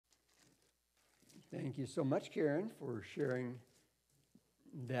Thank you so much, Karen, for sharing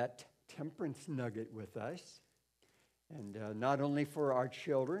that temperance nugget with us. And not only for our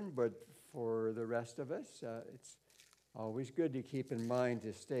children, but for the rest of us. It's always good to keep in mind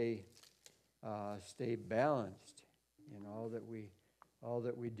to stay balanced in all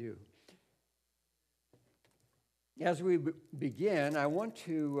that we do. As we begin, I want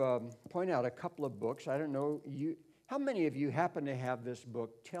to point out a couple of books. I don't know, how many of you happen to have this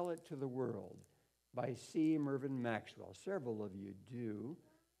book, Tell It to the World, by C. Mervyn Maxwell? Several of you do,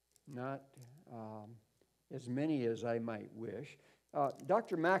 not as many as I might wish.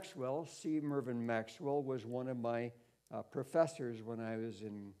 Dr. Maxwell, C. Mervyn Maxwell, was one of my professors when I was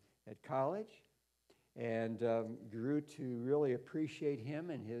at college, and grew to really appreciate him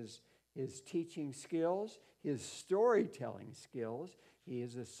and his teaching skills, his storytelling skills. He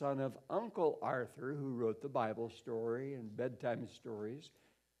is the son of Uncle Arthur, who wrote the Bible story and bedtime stories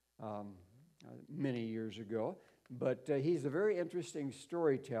many years ago. But he's a very interesting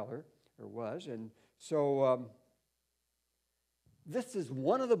storyteller, or was. And so this is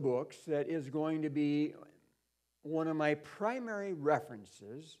one of the books that is going to be one of my primary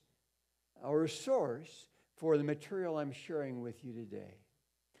references or source for the material I'm sharing with you today.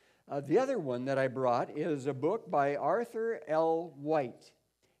 The other one that I brought is a book by Arthur L. White.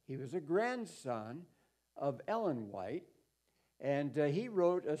 He was a grandson of Ellen White, and he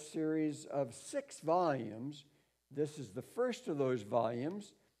wrote a series of 6 volumes. This is the first of those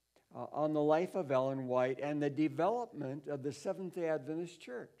volumes on the life of Ellen White and the development of the Seventh-day Adventist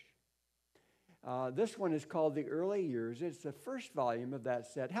Church. This one is called The Early Years. It's the first volume of that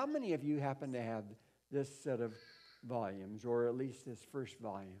set. How many of you happen to have this set of volumes, or at least this first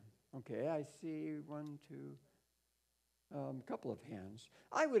volume? Okay, I see 1, 2, a couple of hands.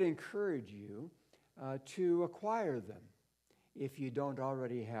 I would encourage you to acquire them if you don't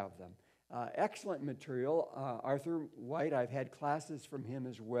already have them. Excellent material. Arthur White, I've had classes from him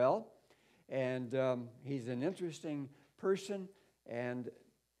as well, and he's an interesting person and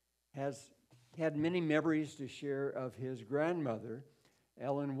has had many memories to share of his grandmother,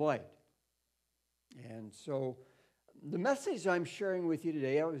 Ellen White. And so the message I'm sharing with you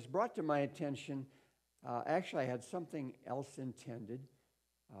today, it was brought to my attention. Actually, I had something else intended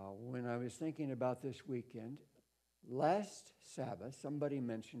when I was thinking about this weekend. Last Sabbath, somebody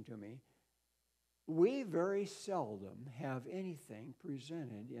mentioned to me, we very seldom have anything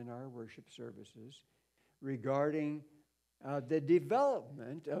presented in our worship services regarding the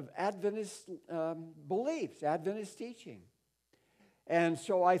development of Adventist beliefs, Adventist teaching. And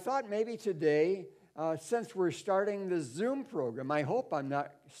so I thought maybe today, since we're starting the Zoom program, I hope I'm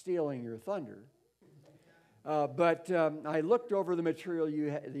not stealing your thunder, but I looked over the material,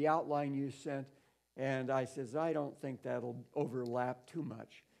 the outline you sent, and I says, I don't think that'll overlap too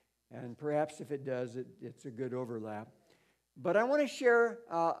much. And perhaps if it does, it's a good overlap. But I want to share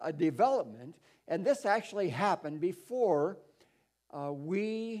a development, and this actually happened before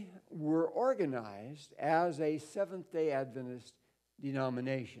we were organized as a Seventh-day Adventist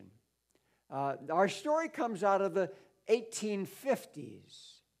denomination. Our story comes out of the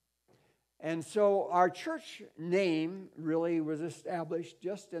 1850s. And so our church name really was established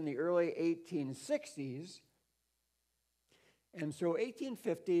just in the early 1860s. And so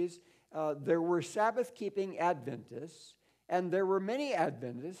 1850s, there were Sabbath-keeping Adventists, and there were many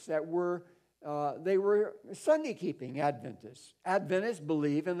Adventists that were Sunday-keeping Adventists. Adventists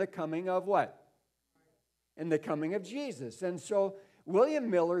believe in the coming of what? In the coming of Jesus. And so William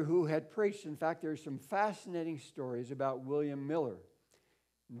Miller, who had preached, in fact, there's some fascinating stories about William Miller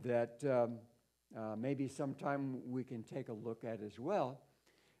that maybe sometime we can take a look at as well.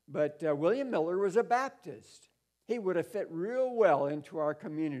 But William Miller was a Baptist. He would have fit real well into our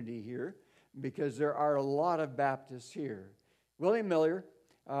community here because there are a lot of Baptists here. William Miller,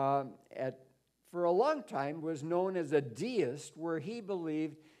 for a long time, was known as a deist, where he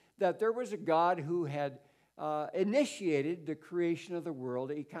believed that there was a God who had initiated the creation of the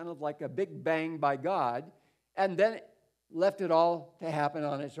world, kind of like a big bang by God, and then left it all to happen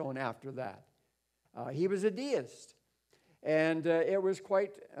on its own after that. He was a deist. And it was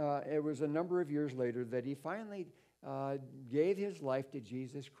a number of years later that he finally gave his life to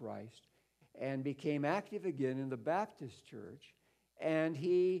Jesus Christ and became active again in the Baptist church. And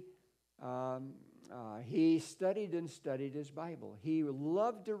he studied and studied his Bible. He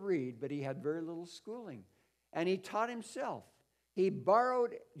loved to read, but he had very little schooling. And he taught himself. He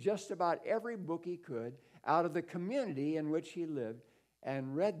borrowed just about every book he could out of the community in which he lived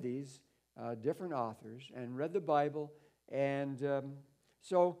and read these different authors and read the Bible. And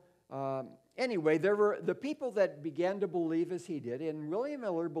so anyway, there were the people that began to believe as he did, and William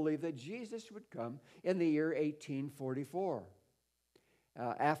Miller believed that Jesus would come in the year 1844.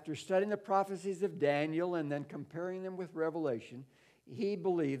 After studying the prophecies of Daniel and then comparing them with Revelation, he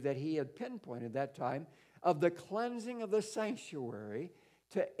believed that he had pinpointed that time of the cleansing of the sanctuary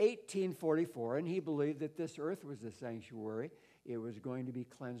to 1844, and he believed that this earth was the sanctuary. It was going to be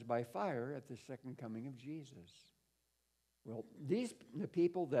cleansed by fire at the second coming of Jesus. Well, the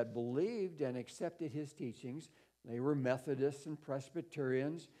people that believed and accepted his teachings, they were Methodists and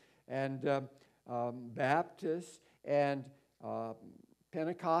Presbyterians and Baptists and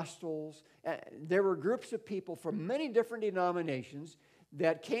Pentecostals. There were groups of people from many different denominations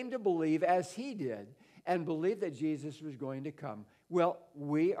that came to believe as he did and believed that Jesus was going to come. Well,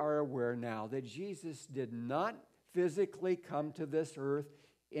 we are aware now that Jesus did not physically come to this earth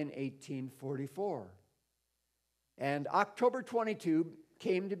in 1844. And October 22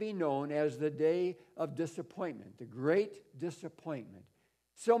 came to be known as the day of disappointment, the great disappointment.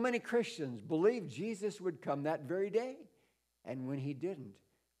 So many Christians believed Jesus would come that very day. And when he didn't,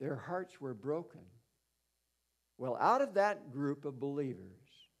 their hearts were broken. Well, out of that group of believers,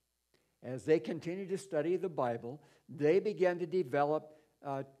 as they continued to study the Bible, they began to develop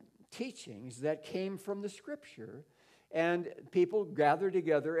teachings that came from the Scripture. And people gathered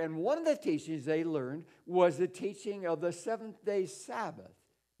together, and one of the teachings they learned was the teaching of the seventh-day Sabbath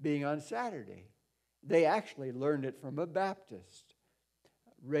being on Saturday. They actually learned it from a Baptist.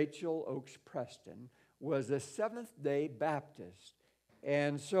 Rachel Oakes Preston was a Seventh-day Baptist.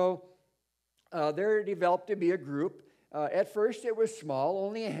 And so there developed to be a group. At first it was small,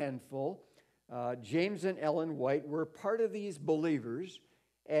 only a handful. James and Ellen White were part of these believers,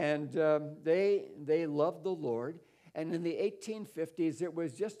 and they loved the Lord. And in the 1850s, it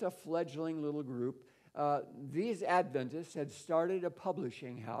was just a fledgling little group. These Adventists had started a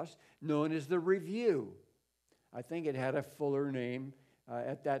publishing house known as the Review. I think it had a fuller name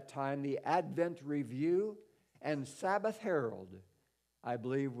at that time. The Advent Review and Sabbath Herald, I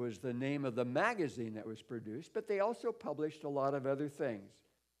believe, was the name of the magazine that was produced. But they also published a lot of other things.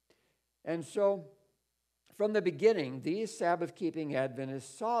 And so, from the beginning, these Sabbath-keeping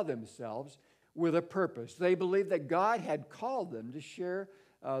Adventists saw themselves with a purpose. They believed that God had called them to share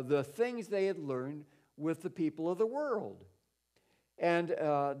the things they had learned with the people of the world. And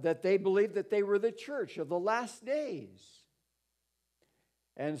that they believed that they were the church of the last days.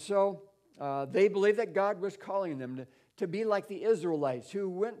 And so they believed that God was calling them to be like the Israelites who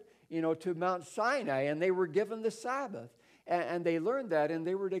went, to Mount Sinai, and they were given the Sabbath. And they learned that, and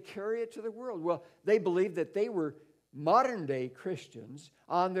they were to carry it to the world. Well, they believed that they were modern-day Christians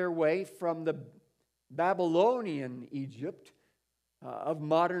on their way from the Babylonian Egypt of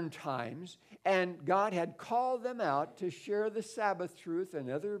modern times, and God had called them out to share the Sabbath truth and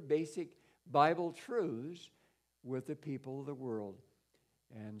other basic Bible truths with the people of the world.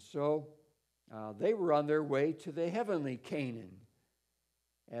 And so they were on their way to the heavenly Canaan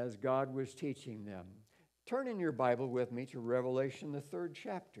as God was teaching them. Turn in your Bible with me to Revelation, the 3rd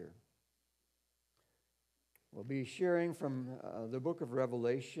chapter. We'll be sharing from the book of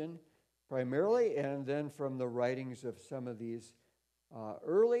Revelation primarily, and then from the writings of some of these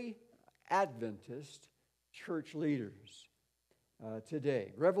early Adventist church leaders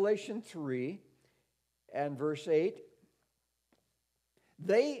today. Revelation 3 and verse 8.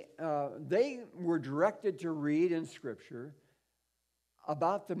 They were directed to read in Scripture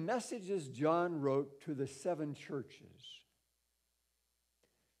about the messages John wrote to the 7 churches.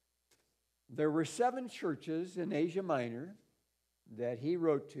 There were 7 churches in Asia Minor that he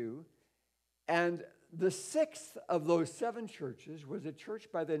wrote to, and the 6th of those 7 churches was a church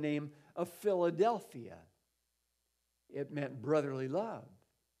by the name of Philadelphia. It meant brotherly love.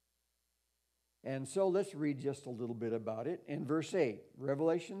 And so let's read just a little bit about it. In verse 8,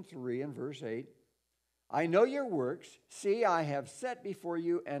 Revelation 3 and verse 8, I know your works. See, I have set before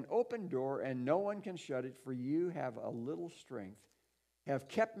you an open door, and no one can shut it, for you have a little strength, have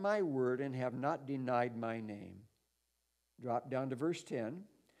kept my word, and have not denied my name. Drop down to verse 10.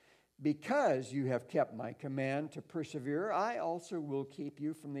 Because you have kept my command to persevere, I also will keep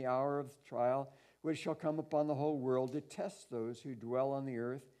you from the hour of trial, which shall come upon the whole world to test those who dwell on the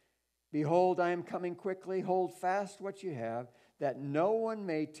earth. Behold, I am coming quickly. Hold fast what you have, that no one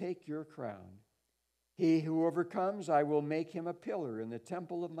may take your crown. He who overcomes, I will make him a pillar in the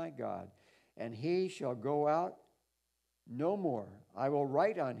temple of my God, and he shall go out no more. I will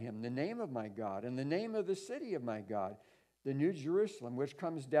write on him the name of my God and the name of the city of my God, the new Jerusalem, which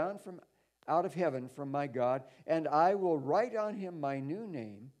comes down from out of heaven from my God, and I will write on him my new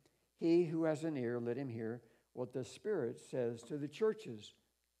name. He who has an ear, let him hear what the Spirit says to the churches.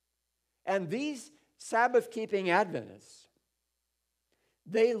 And these Sabbath-keeping Adventists,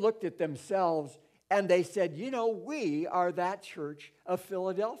 they looked at themselves and they said, we are that church of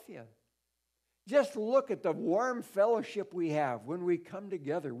Philadelphia. Just look at the warm fellowship we have when we come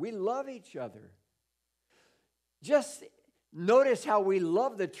together. We love each other. Just notice how we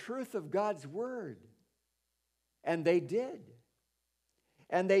love the truth of God's word. And they did.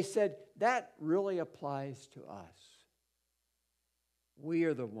 And they said, that really applies to us. We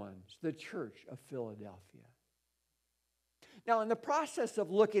are the ones, the church of Philadelphia. Now, in the process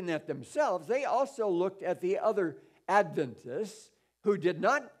of looking at themselves, they also looked at the other Adventists who did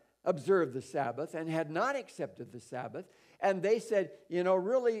not observe the Sabbath and had not accepted the Sabbath. And they said,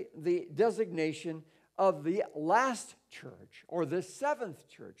 really the designation of the last church, or the seventh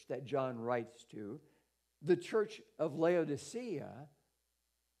church that John writes to, the church of Laodicea,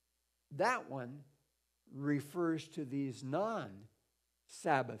 that one refers to these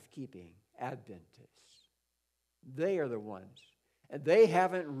non-Sabbath-keeping Adventists. They are the ones. And they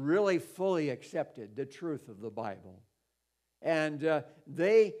haven't really fully accepted the truth of the Bible. And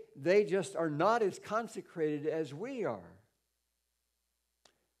they just are not as consecrated as we are.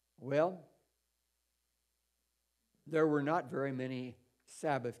 Well, there were not very many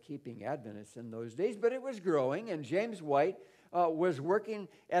Sabbath-keeping Adventists in those days, but it was growing, and James White was working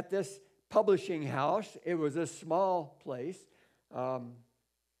at this publishing house. It was a small place.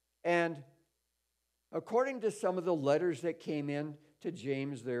 And according to some of the letters that came in to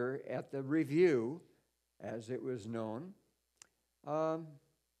James there at the Review, as it was known,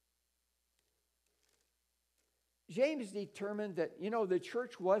 James determined that, the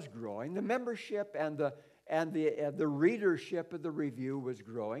church was growing. The membership and the readership of the Review was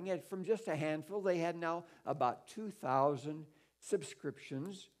growing. And from just a handful, they had now about 2,000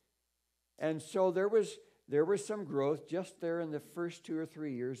 subscriptions. And so there was some growth just there in the first 2 or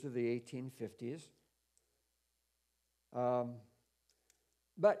 3 years of the 1850s.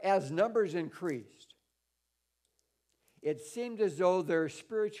 But as numbers increased, it seemed as though their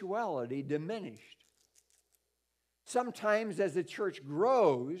spirituality diminished. Sometimes as the church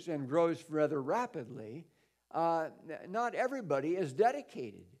grows, and grows rather rapidly, not everybody is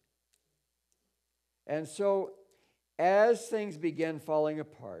dedicated. And so as things began falling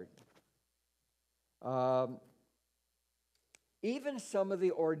apart, even some of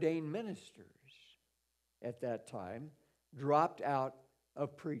the ordained ministers at that time dropped out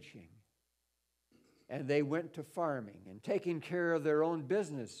of preaching. And they went to farming and taking care of their own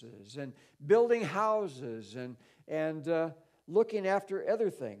businesses and building houses and looking after other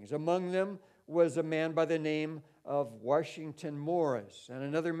things. Among them was a man by the name of Washington Morris and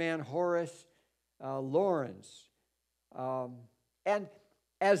another man, Horace Lawrence. And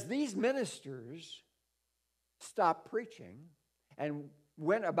as these ministers stopped preaching and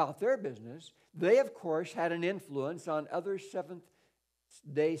went about their business, they, of course, had an influence on other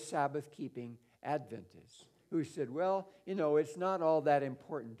Seventh-day Sabbath-keeping Adventists who said, well, it's not all that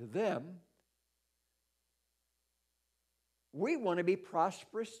important to them. We want to be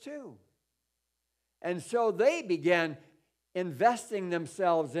prosperous too. And so they began investing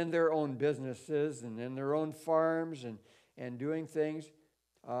themselves in their own businesses and in their own farms and doing things.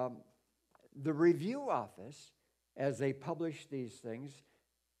 The Review office, as they published these things,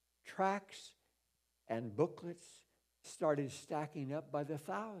 tracts and booklets started stacking up by the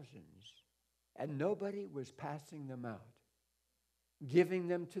thousands. And nobody was passing them out, giving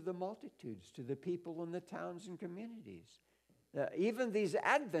them to the multitudes, to the people in the towns and communities. Even these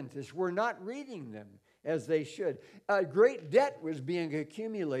Adventists were not reading them as they should. A great debt was being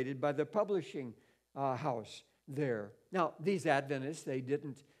accumulated by the publishing house there. Now, these Adventists, they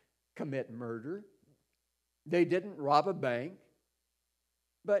didn't commit murder. They didn't rob a bank.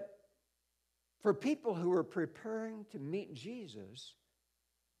 But for people who were preparing to meet Jesus,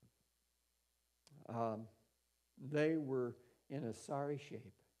 they were in a sorry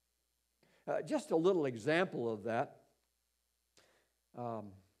shape. Just a little example of that.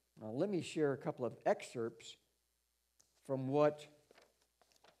 Let me share a couple of excerpts from what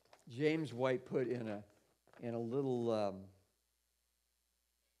James White put in a little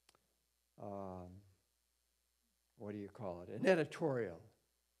what do you call it? An editorial.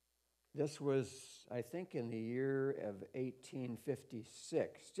 This was, I think, in the year of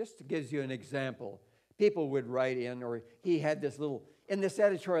 1856. Just to give you an example, people would write in, or he had this little, in this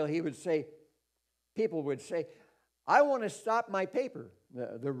editorial, he would say, people would say, I want to stop my paper,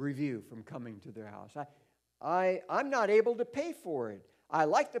 the Review, from coming to their house. I'm not able to pay for it. I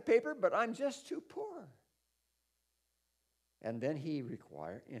like the paper, but I'm just too poor. And then he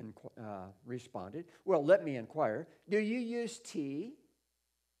responded, well, let me inquire, do you use tea?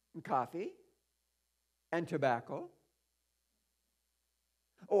 and coffee and tobacco.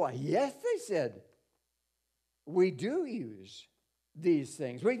 Oh, yes, they said, we do use these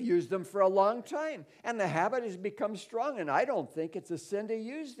things. We've used them for a long time, and the habit has become strong, and I don't think it's a sin to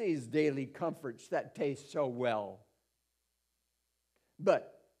use these daily comforts that taste so well.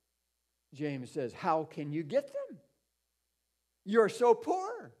 But James says, how can you get them? You're so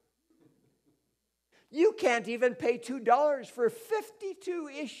poor. You can't even pay $2 for 52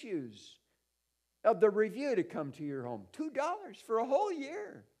 issues of the review to come to your home. $2 for a whole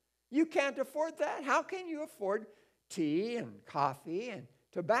year. You can't afford that. How can you afford tea and coffee and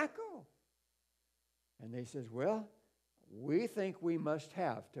tobacco? And they says, well, we think we must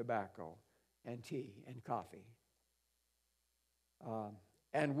have tobacco and tea and coffee.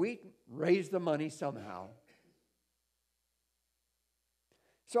 And we raise the money somehow.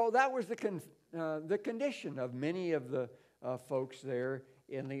 So that was the condition of many of the folks there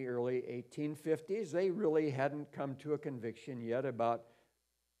in the early 1850s. They really hadn't come to a conviction yet about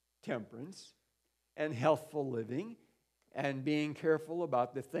temperance and healthful living and being careful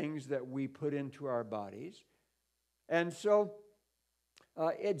about the things that we put into our bodies. And so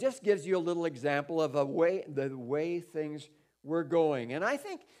it just gives you a little example of the way things were going. And I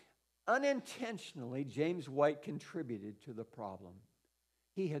think unintentionally, James White contributed to the problem.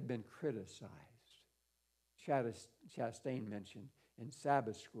 He had been criticized. Chastain mentioned in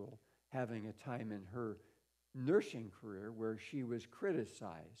Sabbath school having a time in her nursing career where she was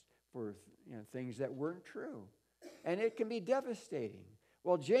criticized for things that weren't true. And it can be devastating.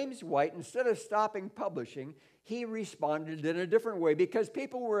 Well, James White, instead of stopping publishing, he responded in a different way because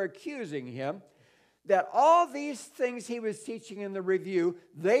people were accusing him that all these things he was teaching in the review,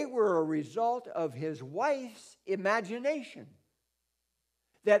 they were a result of his wife's imagination.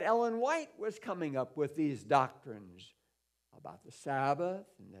 That Ellen White was coming up with these doctrines about the Sabbath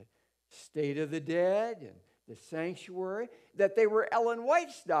and the state of the dead and the sanctuary, that they were Ellen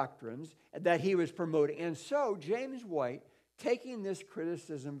White's doctrines that he was promoting. And so James White, taking this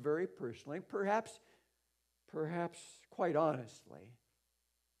criticism very personally, perhaps quite honestly,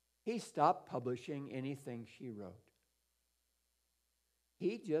 he stopped publishing anything she wrote.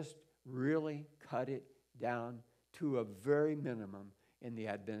 He just really cut it down to a very minimum in the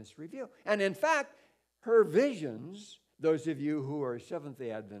Adventist Review. And in fact, her visions, those of you who are Seventh-day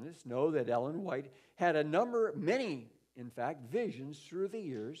Adventists know that Ellen White had many, in fact, visions through the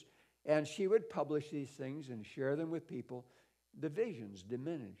years, and she would publish these things and share them with people. The visions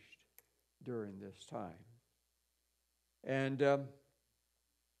diminished during this time. And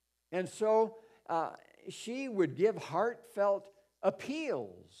so she would give heartfelt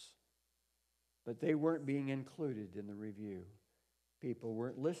appeals, but they weren't being included in the review. People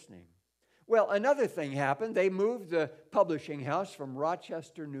weren't listening. Well, another thing happened. They moved the publishing house from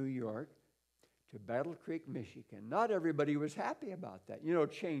Rochester, New York, to Battle Creek, Michigan. Not everybody was happy about that. You know,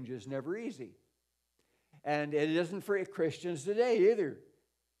 change is never easy. And it isn't for Christians today either.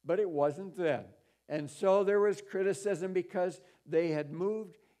 But it wasn't then. And so there was criticism because they had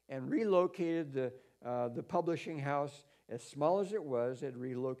moved and relocated the publishing house, as small as it was, had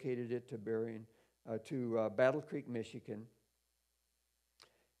relocated it to Battle Creek, Michigan.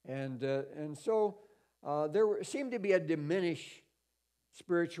 And so there seemed to be a diminished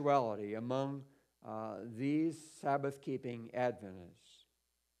spirituality among these Sabbath-keeping Adventists.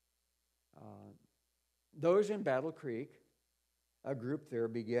 Those in Battle Creek, a group there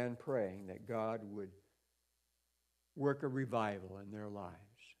began praying that God would work a revival in their lives.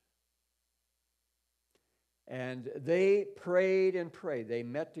 And they prayed and prayed. They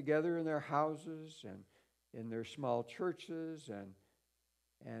met together in their houses and in their small churches and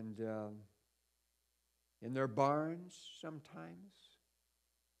in their barns sometimes,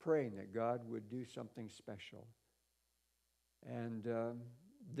 praying that God would do something special. And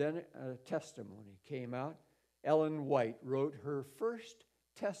then a testimony came out. Ellen White wrote her first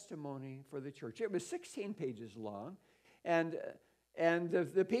testimony for the church. It was 16 pages long, and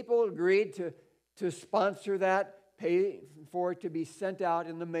the people agreed to sponsor that, pay for it to be sent out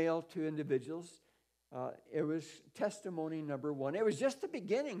in the mail to individuals. It was testimony number 1. It was just the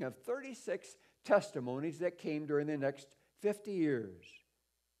beginning of 36 testimonies that came during the next 50 years.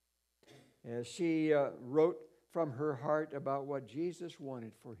 As she wrote from her heart about what Jesus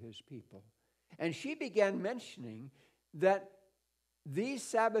wanted for his people. And she began mentioning that these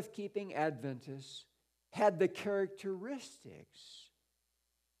Sabbath-keeping Adventists had the characteristics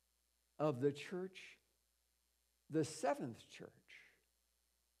of the church, the seventh church.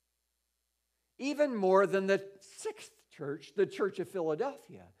 Even more than the sixth church, the Church of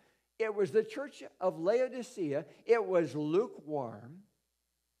Philadelphia. It was the Church of Laodicea. It was lukewarm.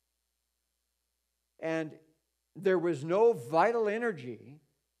 and there was no vital energy.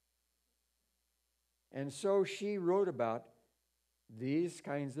 And so she wrote about these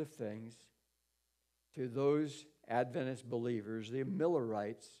kinds of things to those Adventist believers, the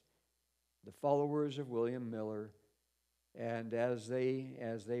Millerites, the followers of William Miller. And as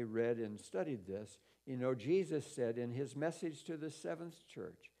they read and studied this, Jesus said in his message to the seventh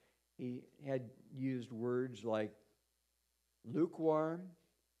church, he had used words like lukewarm,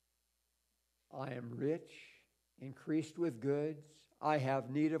 I am rich, increased with goods, I have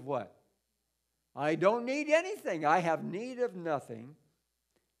need of what? I don't need anything. I have need of nothing.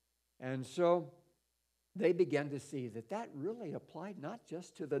 And so they began to see that really applied not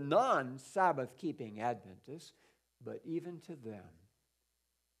just to the non-Sabbath keeping Adventists, but even to them.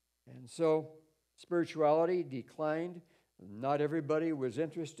 And so spirituality declined. Not everybody was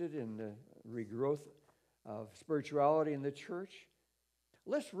interested in the regrowth of spirituality in the church.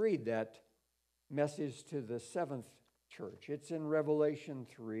 Let's read that message to the seventh church. It's in Revelation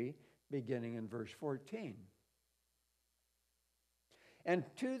 3, beginning in verse 14. And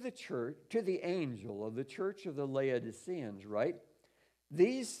to the church, to the angel of the church of the Laodiceans, write,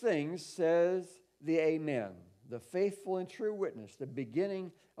 these things says the Amen, the faithful and true witness, the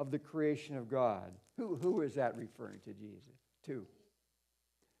beginning of the creation of God. Who is that referring to Jesus? To?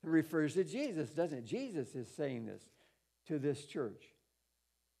 It refers to Jesus, doesn't it? Jesus is saying this to this church.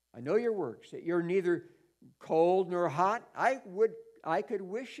 I know your works, that you're neither cold nor hot. I could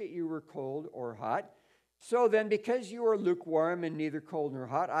wish that you were cold or hot. So then, because you are lukewarm and neither cold nor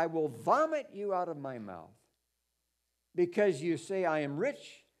hot, I will vomit you out of my mouth. Because you say, I am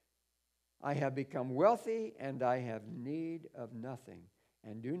rich, I have become wealthy, and I have need of nothing,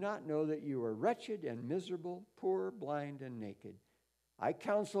 and do not know that you are wretched and miserable, poor, blind, and naked. I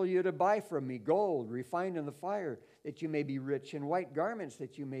counsel you to buy from me gold refined in the fire, that you may be rich, and white garments,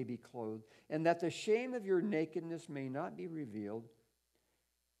 that you may be clothed, and that the shame of your nakedness may not be revealed,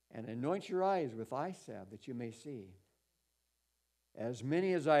 and anoint your eyes with eye salve, that you may see. As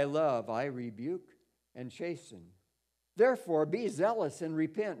many as I love, I rebuke and chasten. Therefore, be zealous and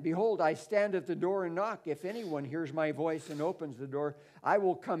repent. Behold, I stand at the door and knock. If anyone hears my voice and opens the door, I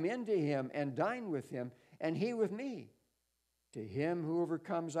will come into him and dine with him, and he with me. To him who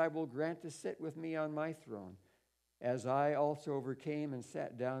overcomes, I will grant to sit with me on my throne, as I also overcame and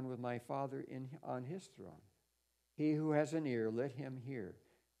sat down with my Father on his throne. He who has an ear, let him hear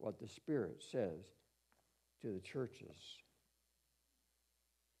what the Spirit says to the churches.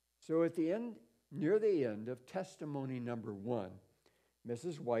 So at the end, near the end of testimony number 1,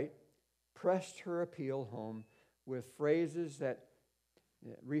 Mrs. White pressed her appeal home with phrases that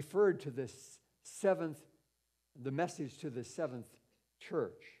referred to the message to the seventh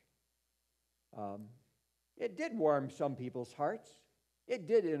church. It did warm some people's hearts. It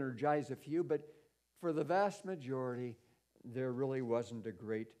did energize a few, but for the vast majority, there really wasn't a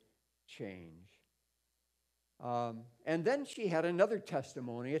great change. And then she had another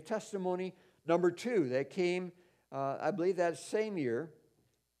testimony, a testimony number 2 that came, I believe, that same year.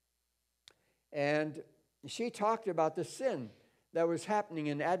 And she talked about the sin that was happening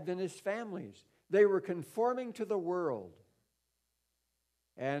in Adventist families. They were conforming to the world.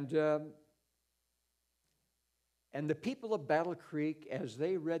 And the people of Battle Creek, as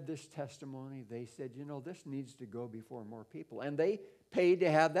they read this testimony, they said, this needs to go before more people. And they paid to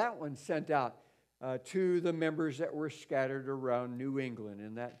have that one sent out to the members that were scattered around New England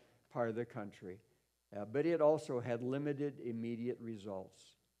in that part of the country. But it also had limited immediate results.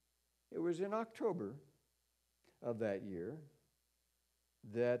 It was in October of that year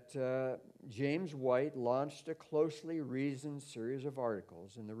that James White launched a closely reasoned series of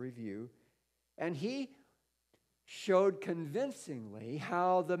articles in the Review, and he showed convincingly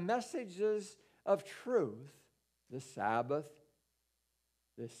how the messages of truth, the Sabbath,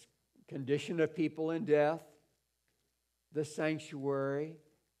 this condition of people in death, the sanctuary,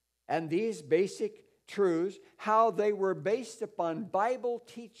 and these basic truths, how they were based upon Bible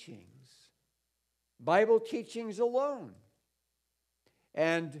teachings alone.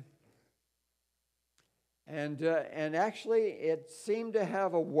 And actually, it seemed to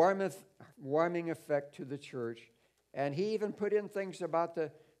have a warming effect to the church. And he even put in things about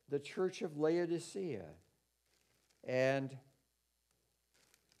the church of Laodicea. And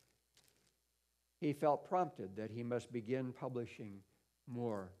he felt prompted that he must begin publishing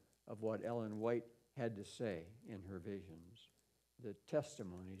more of what Ellen White had to say in her visions, the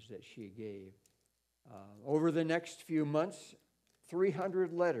testimonies that she gave. Over the next few months,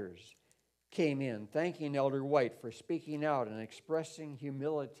 300 letters came in thanking Elder White for speaking out and expressing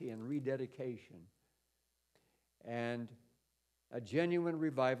humility and rededication. And a genuine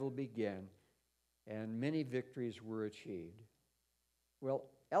revival began. and many victories were achieved. Well,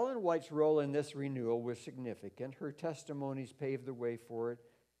 Ellen White's role in this renewal was significant. Her testimonies paved the way for it.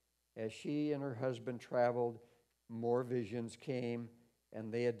 As she and her husband traveled, more visions came,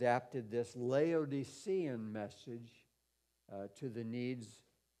 and they adapted this Laodicean message to the needs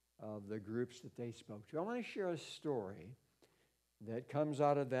of the groups that they spoke to. I want to share a story that comes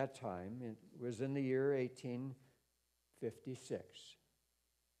out of that time. It was in the year 1856.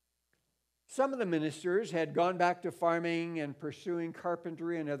 Some of the ministers had gone back to farming and pursuing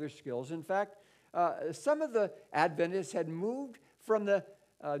carpentry and other skills. In fact, some of the Adventists had moved from the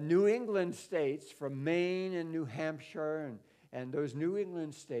New England states, from Maine and New Hampshire and those New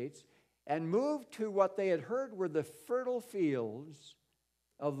England states, and moved to what they had heard were the fertile fields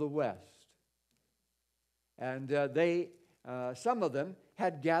of the West. And some of them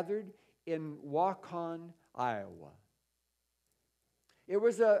had gathered in Waukon, Iowa. It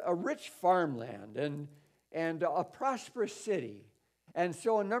was a rich farmland and a prosperous city. And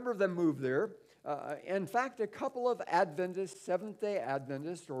so a number of them moved there. In fact, a couple of Adventists, Seventh-day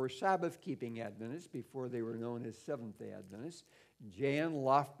Adventists, or Sabbath-keeping Adventists, before they were known as Seventh-day Adventists. Jan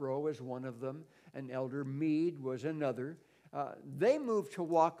Lofbro was one of them, and Elder Mead was another. They moved to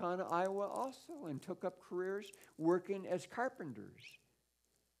Waukon, Iowa also, and took up careers working as carpenters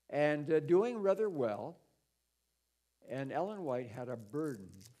and doing rather well. And Ellen White had a burden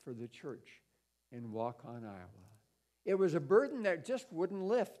for the church in Waukon, Iowa. It was a burden that just wouldn't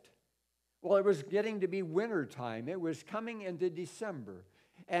lift. Well, it was getting to be winter time. It was coming into December.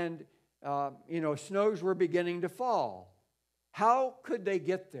 And, snows were beginning to fall. How could they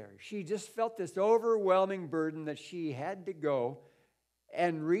get there? She just felt this overwhelming burden that she had to go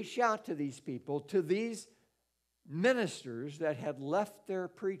and reach out to these people, to these ministers that had left their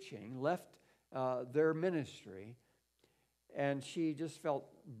preaching, left their ministry. And she just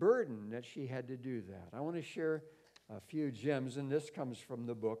felt burdened that she had to do that. I want to share a few gems, and this comes from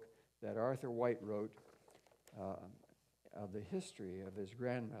the book that Arthur White wrote of the history of his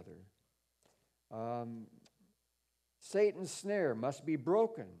grandmother. Satan's snare must be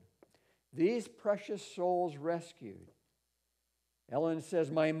broken. These precious souls rescued. Ellen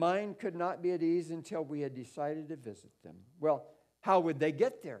says, my mind could not be at ease until we had decided to visit them. Well, how would they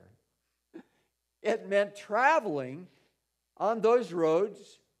get there? It meant traveling on those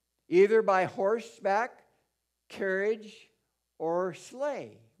roads, either by horseback, carriage, or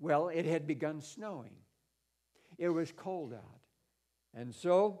sleigh. Well, it had begun snowing. It was cold out. And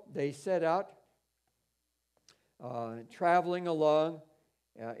so they set out traveling along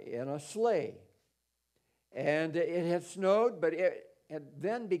in a sleigh. And it had snowed, but it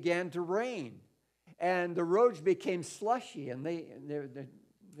then began to rain. And the roads became slushy, and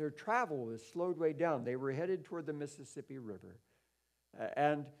their travel was slowed way down. They were headed toward the Mississippi River.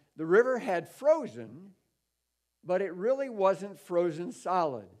 And the river had frozen, but it really wasn't frozen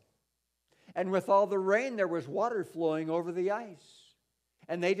solid. And with all the rain, there was water flowing over the ice.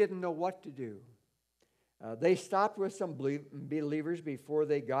 And they didn't know what to do. They stopped with some believers before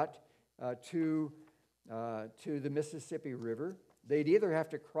they got to the Mississippi River. They'd either have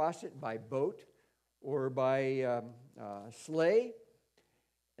to cross it by boat or by sleigh.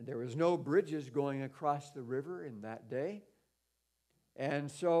 And there was no bridges going across the river in that day. And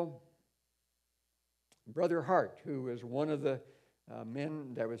so Brother Hart, who was one of the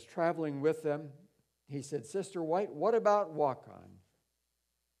men that was traveling with them, he said, Sister White, what about Waukon?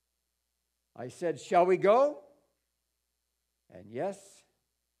 I said, shall we go? And yes,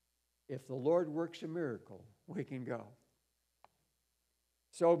 if the Lord works a miracle, we can go.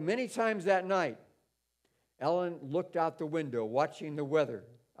 So many times that night, Ellen looked out the window, watching the weather.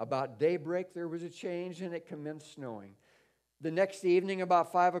 About daybreak, there was a change, and it commenced snowing. The next evening,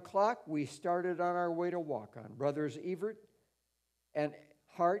 about 5 o'clock, we started on our way to Waukon. Brothers Evert and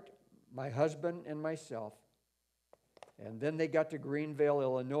Hart, my husband, and myself. And then they got to Greenville,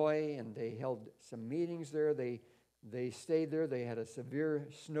 Illinois, and they held some meetings there. They stayed there. They had a severe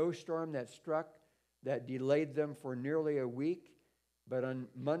snowstorm that struck that delayed them for nearly a week. But on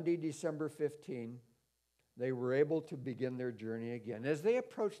Monday, December 15, they were able to begin their journey again. As they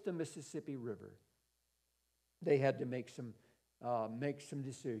approached the Mississippi River, they had to make some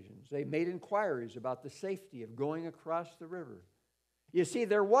decisions. They made inquiries about the safety of going across the river. You see,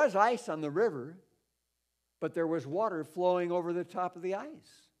 there was ice on the river, but there was water flowing over the top of the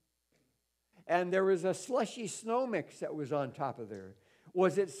ice. And there was a slushy snow mix that was on top of there.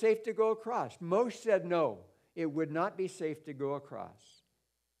 Was it safe to go across? Most said no, it would not be safe to go across.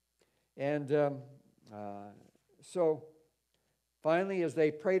 And so finally, as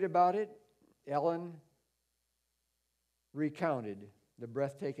they prayed about it, Ellen recounted the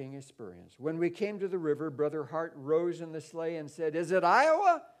breathtaking experience. When we came to the river, Brother Hart rose in the sleigh and said, "Is it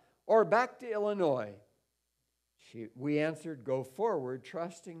Iowa or back to Illinois?" We answered, "Go forward,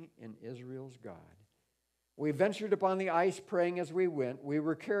 trusting in Israel's God." We ventured upon the ice, praying as we went. We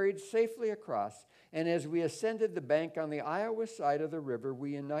were carried safely across, and as we ascended the bank on the Iowa side of the river,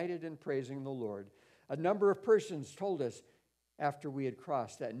 we united in praising the Lord. A number of persons told us after we had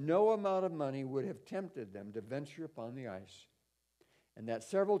crossed that no amount of money would have tempted them to venture upon the ice, and that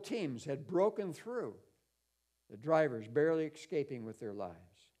several teams had broken through, the drivers barely escaping with their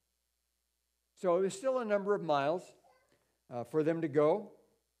lives. So it was still a number of miles for them to go.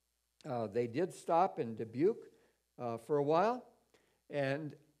 They did stop in Dubuque for a while,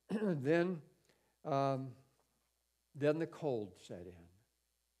 and then the cold set in.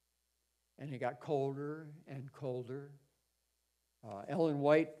 And it got colder and colder. Ellen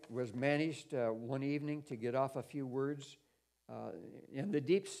White was managed one evening to get off a few words. In the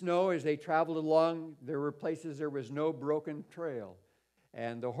deep snow, as they traveled along, there were places there was no broken trail,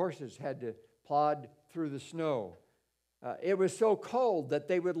 and the horses had to plod through the snow. It was so cold that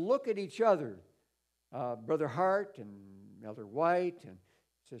they would look at each other, Brother Hart and Elder White and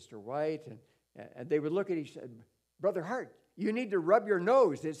Sister White, and they would look at each other. "Brother Hart, you need to rub your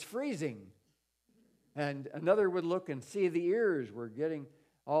nose. It's freezing." And another would look and see the ears were getting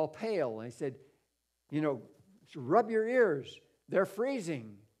all pale. And he said, "Rub your ears. They're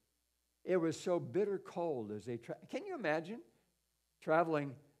freezing." It was so bitter cold as they traveled. Can you imagine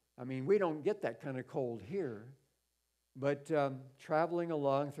traveling? I mean, we don't get that kind of cold here. But traveling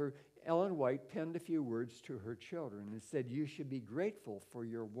along through, Ellen White penned a few words to her children and said, "You should be grateful for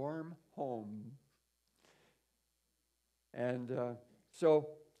your warm home." And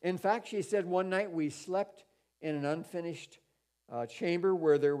so, in fact, she said one night we slept in an unfinished chamber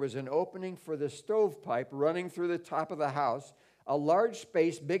where there was an opening for the stovepipe running through the top of the house, a large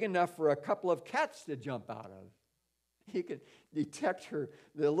space big enough for a couple of cats to jump out of. He could detect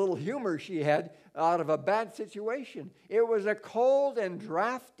the little humor she had out of a bad situation. It was a cold and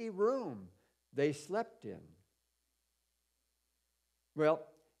drafty room they slept in. Well,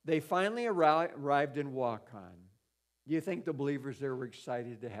 they finally arrived in Waukon. Do you think the believers there were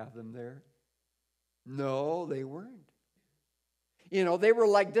excited to have them there? No, they weren't. They were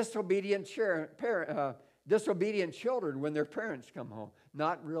like disobedient children when their parents come home,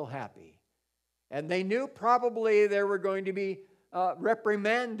 not real happy. And they knew probably they were going to be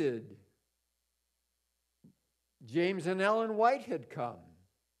reprimanded. James and Ellen White had come.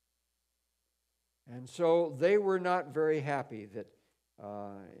 And so they were not very happy that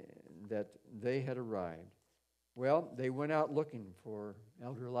they had arrived. Well, they went out looking for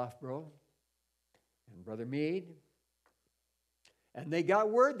Elder Loftbro and Brother Meade. And they got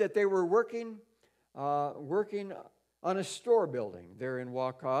word that they were working on a store building there in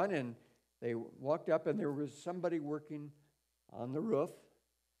Waukon. And they walked up, and there was somebody working on the roof.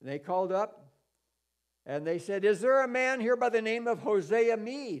 And they called up, and they said, "Is there a man here by the name of Hosea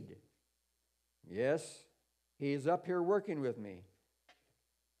Meade?" "Yes, he's up here working with me."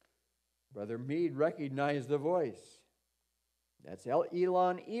 Brother Meade recognized the voice. That's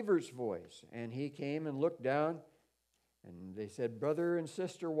Elon Evert's voice. And he came and looked down, and they said, "Brother and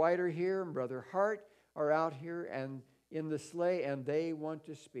Sister White are here, and Brother Hart are out here and in the sleigh, and they want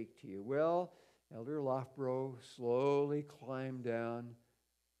to speak to you." Well, Elder Loftbro slowly climbed down.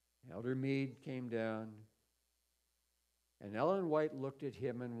 Elder Meade came down. And Ellen White looked at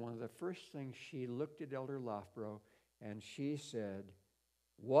him, and one of the first things she looked at Elder Loftbro, and she said,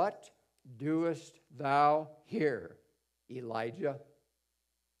 "What doest thou here, Elijah?"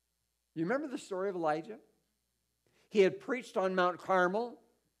 You remember the story of Elijah? He had preached on Mount Carmel,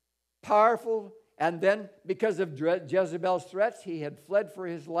 powerful. And then, because of Jezebel's threats, he had fled for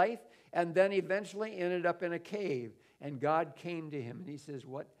his life, and then eventually ended up in a cave. And God came to him, and he says,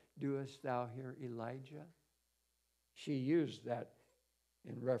 "What doest thou here, Elijah?" She used that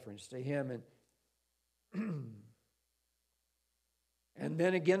in reference to him. And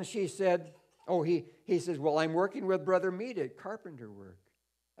then again she said, he says, "Well, I'm working with Brother Meade at carpenter work."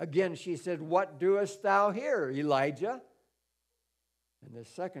 Again she said, "What doest thou here, Elijah?" And the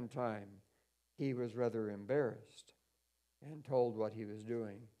second time, he was rather embarrassed and told what he was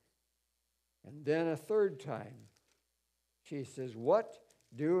doing. And then a third time, she says, "What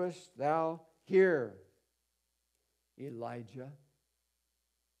doest thou here, Elijah?"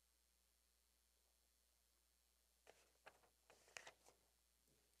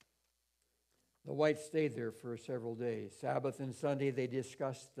 The Whites stayed there for several days. Sabbath and Sunday, they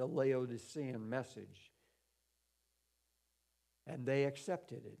discussed the Laodicean message. And they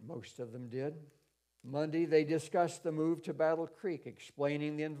accepted it. Most of them did. Monday, they discussed the move to Battle Creek,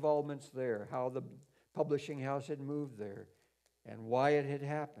 explaining the involvements there, how the publishing house had moved there, and why it had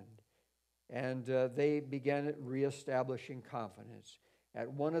happened. And they began reestablishing confidence.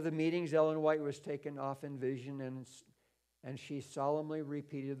 At one of the meetings, Ellen White was taken off in vision, and she solemnly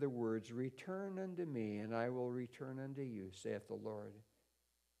repeated the words, "Return unto me, and I will return unto you, saith the Lord."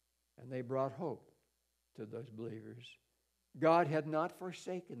 And they brought hope to those believers. God had not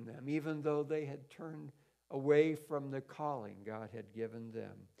forsaken them, even though they had turned away from the calling God had given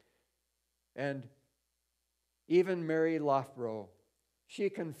them. And even Mary Loughborough, she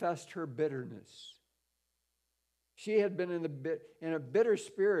confessed her bitterness. She had been in a bitter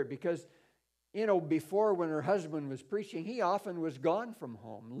spirit because, before when her husband was preaching, he often was gone from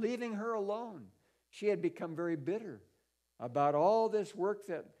home, leaving her alone. She had become very bitter about all this work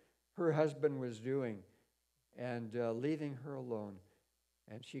that her husband was doing and leaving her alone.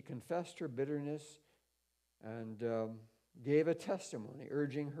 And she confessed her bitterness and gave a testimony,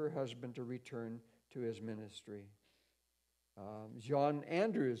 urging her husband to return to his ministry. John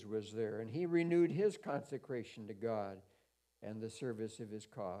Andrews was there, and he renewed his consecration to God and the service of his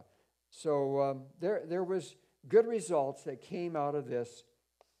cause. So there was good results that came out of this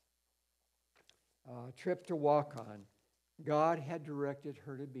trip to walk on. God had directed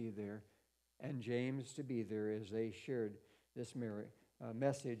her to be there and James to be there as they shared this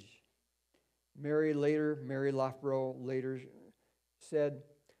message. Mary Loughborough later said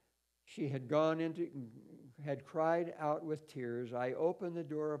she had had cried out with tears, "I open the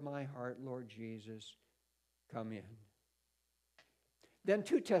door of my heart, Lord Jesus, come in." Then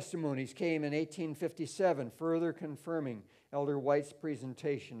 2 testimonies came in 1857, further confirming Elder White's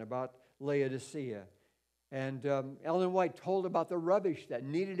presentation about Laodicea. And Ellen White told about the rubbish that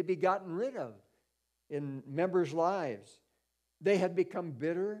needed to be gotten rid of in members' lives. They had become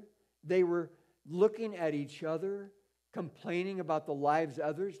bitter. They were looking at each other, complaining about the lives of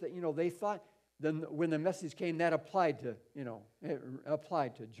others that, they thought then when the message came, that applied to, it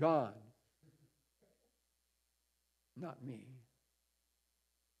applied to John, not me.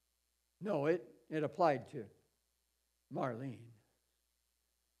 No, it applied to Marlene,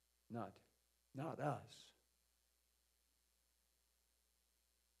 not us.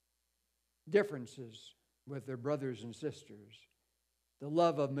 Differences with their brothers and sisters, the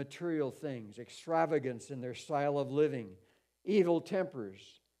love of material things, extravagance in their style of living, evil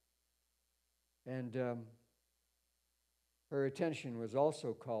tempers. And her attention was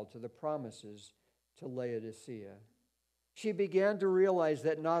also called to the promises to Laodicea. She began to realize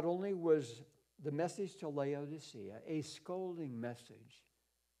that not only was the message to Laodicea a scolding message,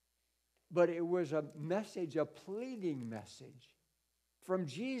 but it was a message, a pleading message from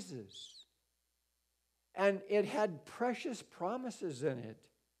Jesus. And it had precious promises in it.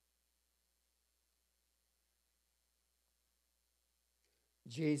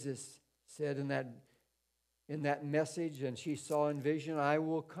 Jesus said in that message, and she saw in vision, "I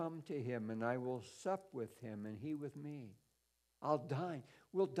will come to him, and I will sup with him, and he with me. I'll dine.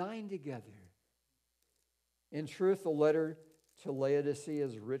 We'll dine together." In truth, the letter to Laodicea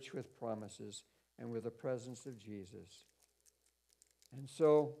is rich with promises and with the presence of Jesus. And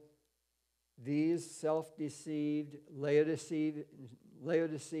so these self-deceived Laodiceans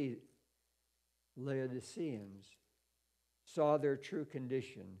saw their true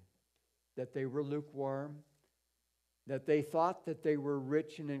condition, that they were lukewarm, that they thought that they were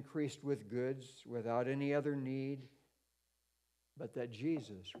rich and increased with goods without any other need, but that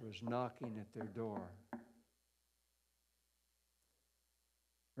Jesus was knocking at their door.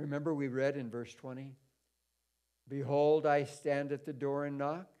 Remember we read in verse 20, "Behold, I stand at the door and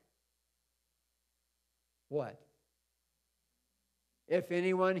knock." What? "If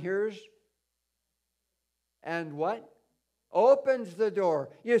anyone hears and" what? "Opens the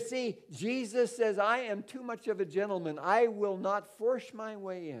door." You see, Jesus says, "I am too much of a gentleman. I will not force my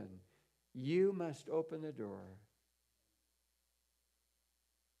way in. You must open the door."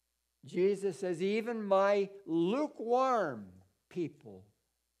 Jesus says, "Even my lukewarm people,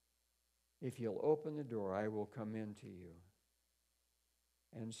 if you'll open the door, I will come into you."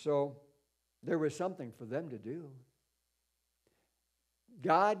 And so there was something for them to do.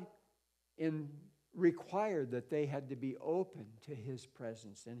 God required that they had to be open to his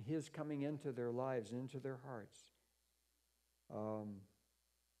presence and his coming into their lives, into their hearts.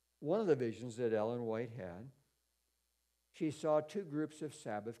 One of the visions that Ellen White had, she saw 2 groups of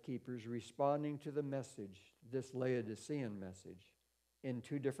Sabbath keepers responding to the message, this Laodicean message, in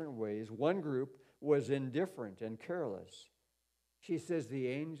 2 different ways. One group was indifferent and careless. She says the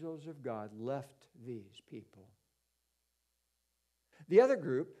angels of God left these people. The other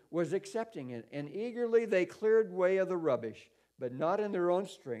group was accepting it, and eagerly they cleared way of the rubbish, but not in their own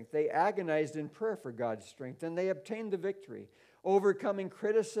strength. They agonized in prayer for God's strength, and they obtained the victory. Overcoming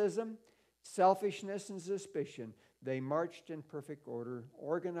criticism, selfishness, and suspicion, they marched in perfect order,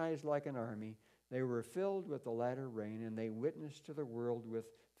 organized like an army. They were filled with the latter rain, and they witnessed to the world with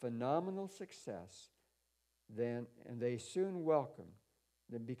phenomenal success. And they soon welcomed,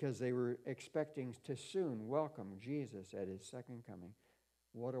 because they were expecting to soon welcome Jesus at his second coming.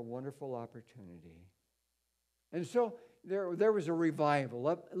 What a wonderful opportunity. And so there was a revival,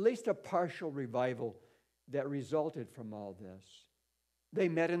 at least a partial revival, that resulted from all this. They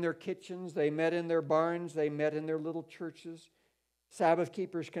met in their kitchens, they met in their barns, they met in their little churches. Sabbath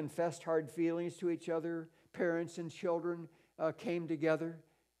keepers confessed hard feelings to each other. Parents and children came together,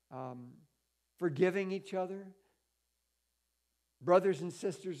 forgiving each other. Brothers and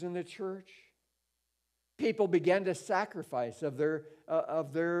sisters in the church. People began to sacrifice of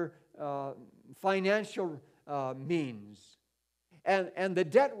their financial means. And the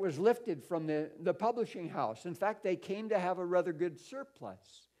debt was lifted from the publishing house. In fact, they came to have a rather good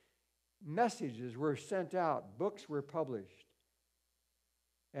surplus. Messages were sent out. Books were published.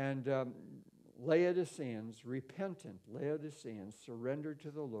 And repentant Laodiceans surrendered to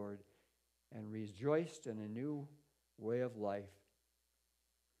the Lord and rejoiced in a new way of life,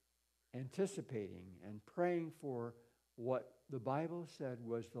 anticipating and praying for what the Bible said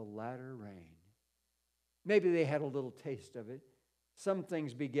was the latter rain. Maybe they had a little taste of it. Some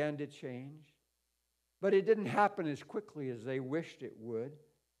things began to change, but it didn't happen as quickly as they wished it would.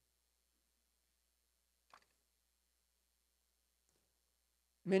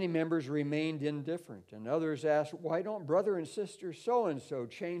 Many members remained indifferent, and others asked, why don't brother and sister so-and-so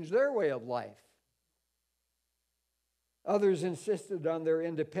change their way of life? Others insisted on their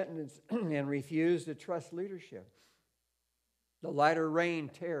independence and refused to trust leadership. The latter rain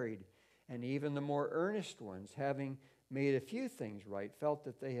tarried, and even the more earnest ones, having made a few things right, felt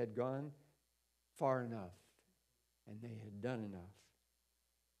that they had gone far enough and they had done enough.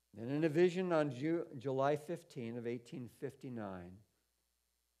 Then in a vision on July 15 of 1859,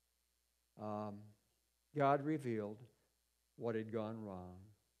 God revealed what had gone wrong.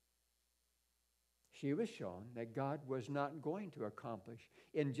 She was shown that God was not going to accomplish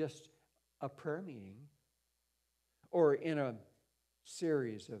in just a prayer meeting or in a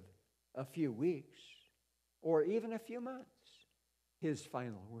series of a few weeks or even a few months his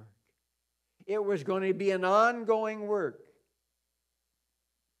final work. It was going to be an ongoing work.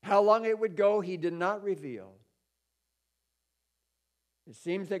 How long it would go, he did not reveal. It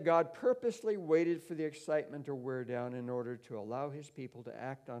seems that God purposely waited for the excitement to wear down in order to allow his people to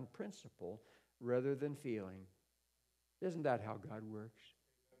act on principle rather than feeling. Isn't that how God works?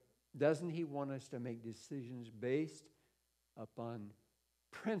 Doesn't he want us to make decisions based upon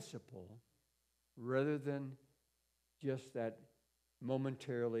principle rather than just that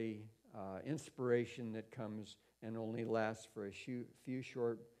momentarily inspiration that comes and only lasts for a few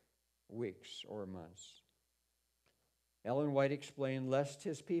short weeks or months? Ellen White explained, lest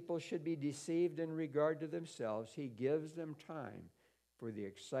his people should be deceived in regard to themselves, he gives them time for the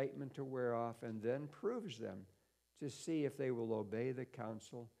excitement to wear off and then proves them to see if they will obey the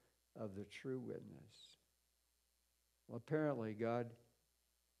counsel of the true witness. Well, apparently God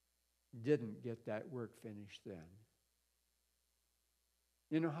didn't get that work finished then.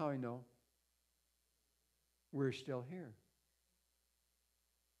 You know how I know? We're still here.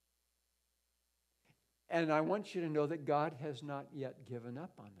 And I want you to know that God has not yet given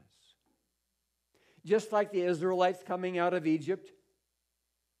up on us. Just like the Israelites coming out of Egypt,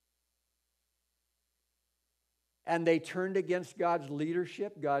 and they turned against God's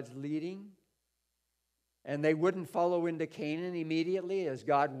leadership, God's leading, and they wouldn't follow into Canaan immediately as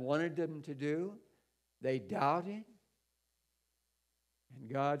God wanted them to do. They doubted.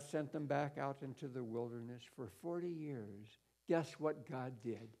 And God sent them back out into the wilderness for 40 years. Guess what God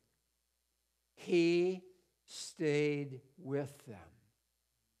did? He stayed with them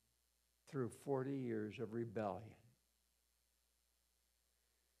through 40 years of rebellion.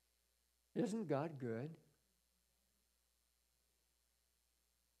 Isn't God good?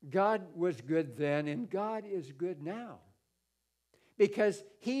 God was good then, and God is good now. Because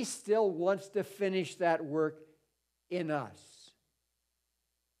he still wants to finish that work in us.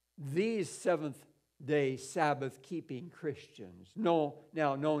 These Seventh-day Sabbath-keeping Christians, now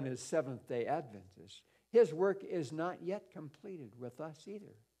known as Seventh-day Adventists, his work is not yet completed with us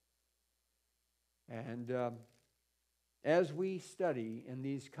either. And as we study in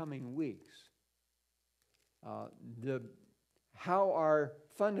these coming weeks, how our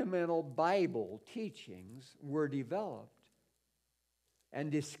fundamental Bible teachings were developed,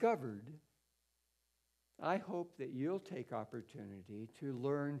 and discovered, I hope that you'll take opportunity to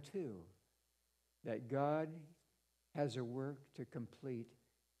learn too that God has a work to complete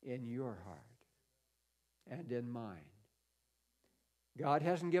in your heart and in mine. God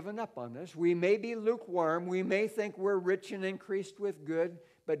hasn't given up on us. We may be lukewarm. We may think we're rich and increased with good,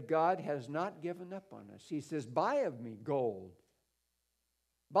 but God has not given up on us. He says, buy of me gold.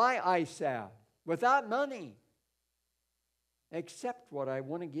 Buy eye salve without money. Accept what I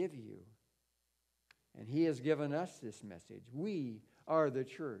want to give you. And He has given us this message. We are the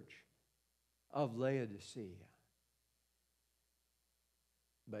church of Laodicea.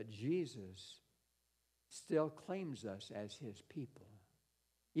 But Jesus still claims us as His people.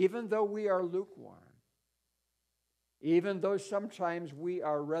 Even though we are lukewarm, even though sometimes we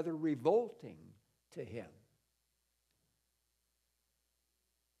are rather revolting to Him,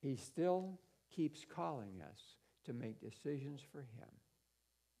 He still keeps calling us to make decisions for Him.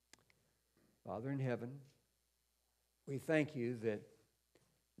 Father in heaven, we thank You that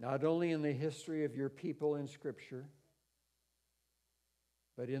not only in the history of Your people in Scripture,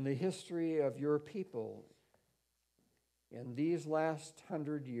 but in the history of Your people in these last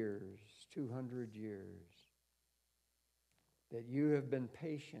 100 years, 200 years, that You have been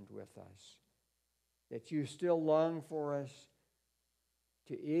patient with us, that You still long for us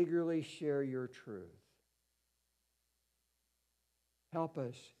to eagerly share Your truth. Help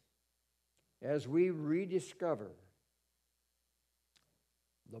us as we rediscover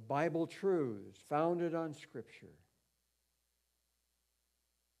the Bible truths founded on Scripture,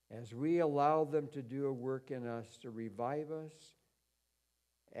 as we allow them to do a work in us to revive us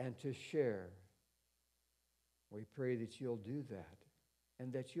and to share. We pray that You'll do that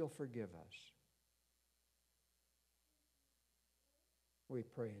and that You'll forgive us. We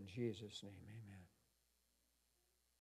pray in Jesus' name, amen.